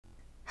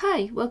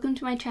Hi, welcome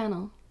to my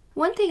channel.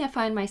 One thing I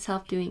find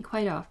myself doing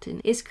quite often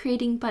is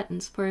creating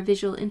buttons for a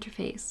visual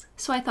interface,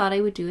 so I thought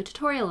I would do a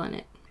tutorial on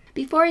it.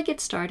 Before I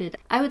get started,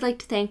 I would like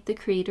to thank the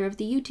creator of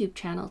the YouTube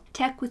channel,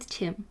 Tech with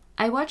Tim.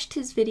 I watched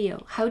his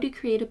video, How to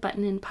Create a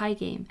Button in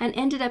Pygame, and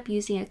ended up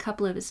using a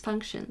couple of his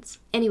functions.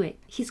 Anyway,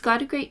 he's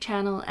got a great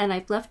channel and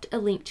I've left a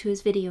link to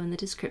his video in the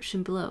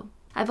description below.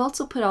 I've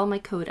also put all my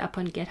code up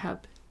on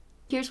GitHub.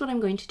 Here's what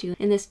I'm going to do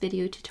in this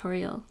video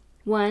tutorial.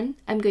 1,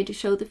 I'm going to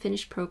show the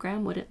finished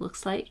program, what it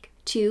looks like.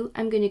 2,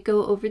 I'm going to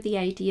go over the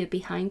idea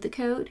behind the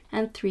code.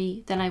 And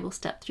 3, then I will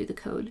step through the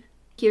code.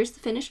 Here's the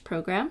finished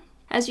program.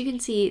 As you can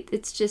see,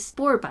 it's just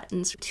 4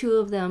 buttons. 2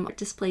 of them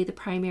display the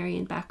primary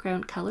and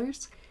background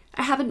colors.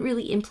 I haven't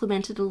really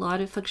implemented a lot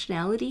of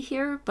functionality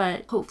here,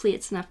 but hopefully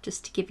it's enough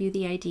just to give you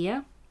the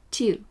idea.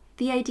 2,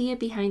 the idea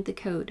behind the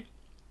code.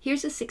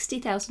 Here's a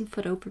 60,000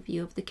 foot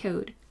overview of the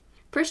code.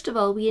 First of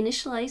all, we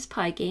initialize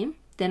Pygame,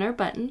 then our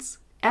buttons.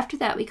 After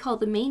that, we call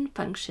the main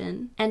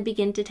function and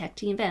begin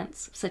detecting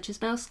events, such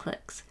as mouse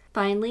clicks.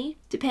 Finally,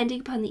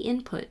 depending upon the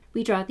input,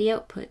 we draw the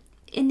output.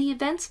 In the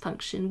events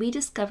function, we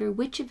discover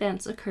which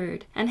events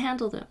occurred and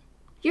handle them.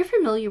 You're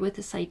familiar with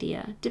this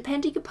idea.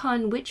 Depending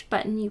upon which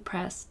button you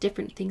press,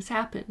 different things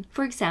happen.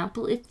 For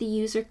example, if the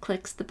user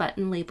clicks the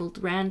button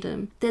labeled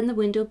random, then the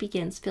window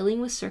begins filling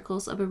with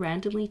circles of a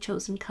randomly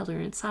chosen color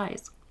and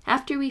size.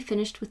 After we've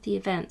finished with the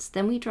events,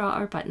 then we draw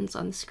our buttons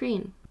on the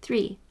screen.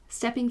 3,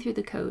 stepping through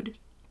the code.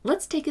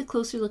 Let's take a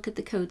closer look at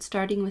the code,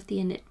 starting with the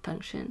init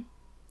function.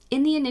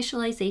 In the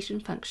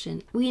initialization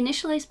function, we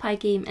initialize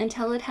Pygame and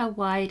tell it how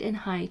wide and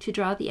high to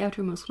draw the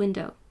outermost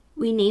window.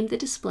 We name the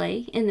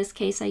display, in this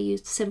case I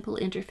used Simple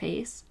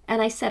Interface,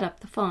 and I set up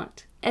the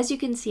font. As you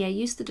can see, I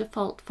used the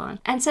default font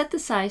and set the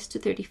size to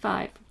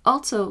 35.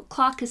 Also,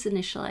 clock is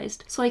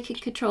initialized, so I can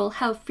control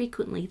how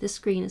frequently the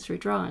screen is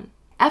redrawn.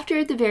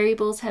 After the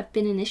variables have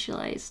been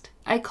initialized,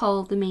 I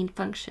call the main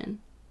function.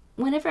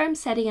 Whenever I'm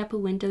setting up a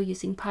window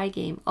using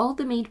Pygame, all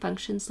the main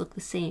functions look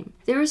the same.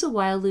 There is a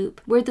while loop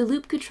where the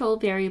loop control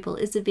variable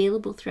is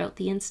available throughout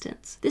the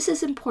instance. This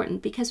is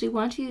important because we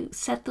want to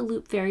set the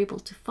loop variable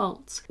to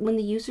false when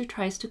the user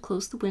tries to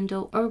close the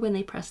window or when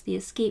they press the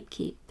escape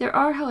key. There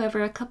are,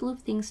 however, a couple of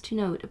things to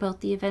note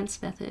about the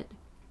events method.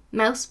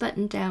 Mouse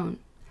button down.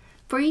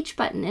 For each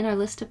button in our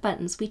list of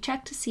buttons, we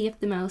check to see if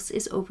the mouse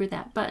is over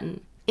that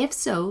button. If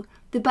so,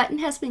 the button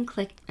has been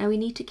clicked and we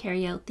need to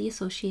carry out the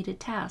associated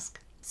task.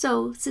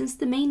 So, since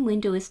the main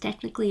window is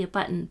technically a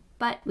button,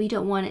 but we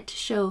don't want it to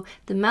show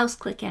the mouse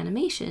click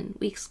animation,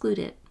 we exclude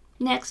it.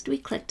 Next, we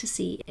click to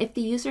see if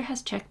the user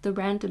has checked the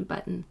random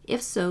button.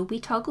 If so, we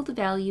toggle the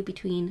value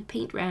between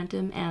paint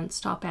random and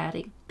stop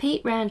adding.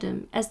 Paint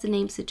random, as the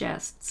name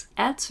suggests,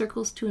 adds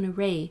circles to an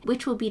array,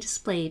 which will be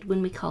displayed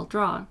when we call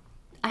draw.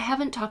 I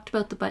haven't talked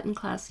about the button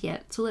class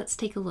yet, so let's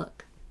take a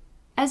look.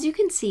 As you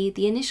can see,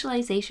 the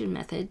initialization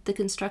method, the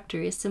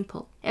constructor, is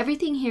simple.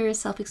 Everything here is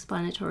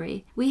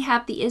self-explanatory. We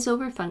have the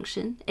isOver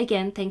function,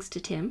 again thanks to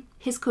Tim.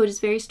 His code is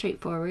very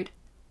straightforward.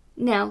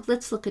 Now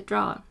let's look at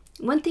draw.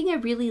 One thing I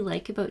really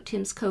like about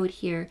Tim's code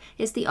here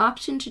is the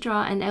option to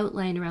draw an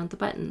outline around the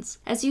buttons.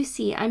 As you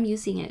see, I'm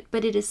using it,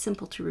 but it is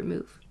simple to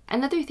remove.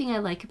 Another thing I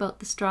like about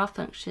this draw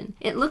function,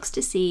 it looks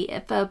to see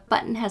if a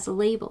button has a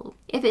label.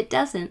 If it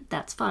doesn't,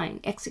 that's fine,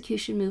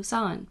 execution moves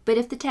on. But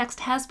if the text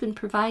has been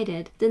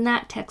provided, then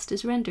that text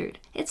is rendered.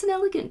 It's an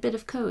elegant bit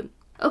of code.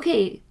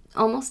 Okay,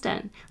 almost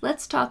done.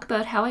 Let's talk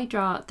about how I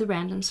draw the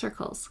random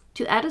circles.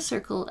 To add a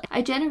circle,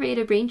 I generate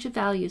a range of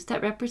values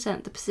that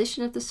represent the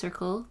position of the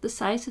circle, the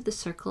size of the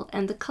circle,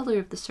 and the color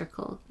of the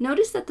circle.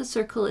 Notice that the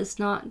circle is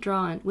not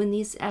drawn when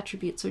these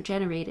attributes are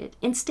generated.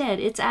 Instead,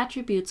 its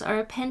attributes are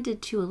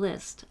appended to a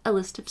list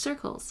of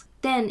circles.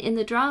 Then, in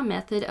the draw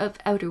method of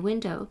outer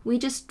window, we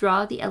just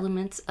draw the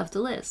elements of the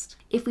list.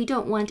 If we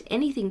don't want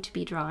anything to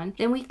be drawn,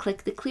 then we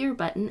click the clear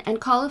button and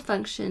call a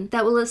function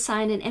that will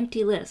assign an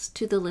empty list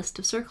to the list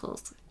of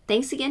circles.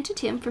 Thanks again to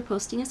Tim for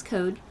posting his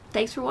code.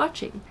 Thanks for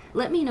watching.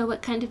 Let me know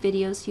what kind of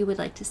videos you would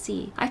like to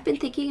see. I've been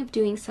thinking of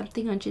doing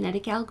something on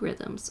genetic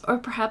algorithms, or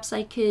perhaps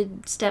I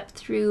could step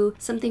through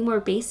something more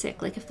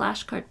basic like a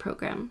flashcard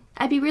program.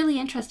 I'd be really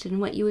interested in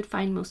what you would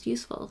find most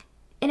useful.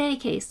 In any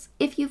case,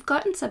 if you've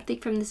gotten something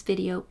from this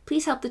video,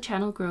 please help the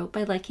channel grow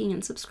by liking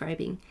and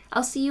subscribing.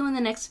 I'll see you in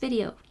the next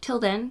video. Till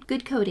then,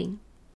 good coding!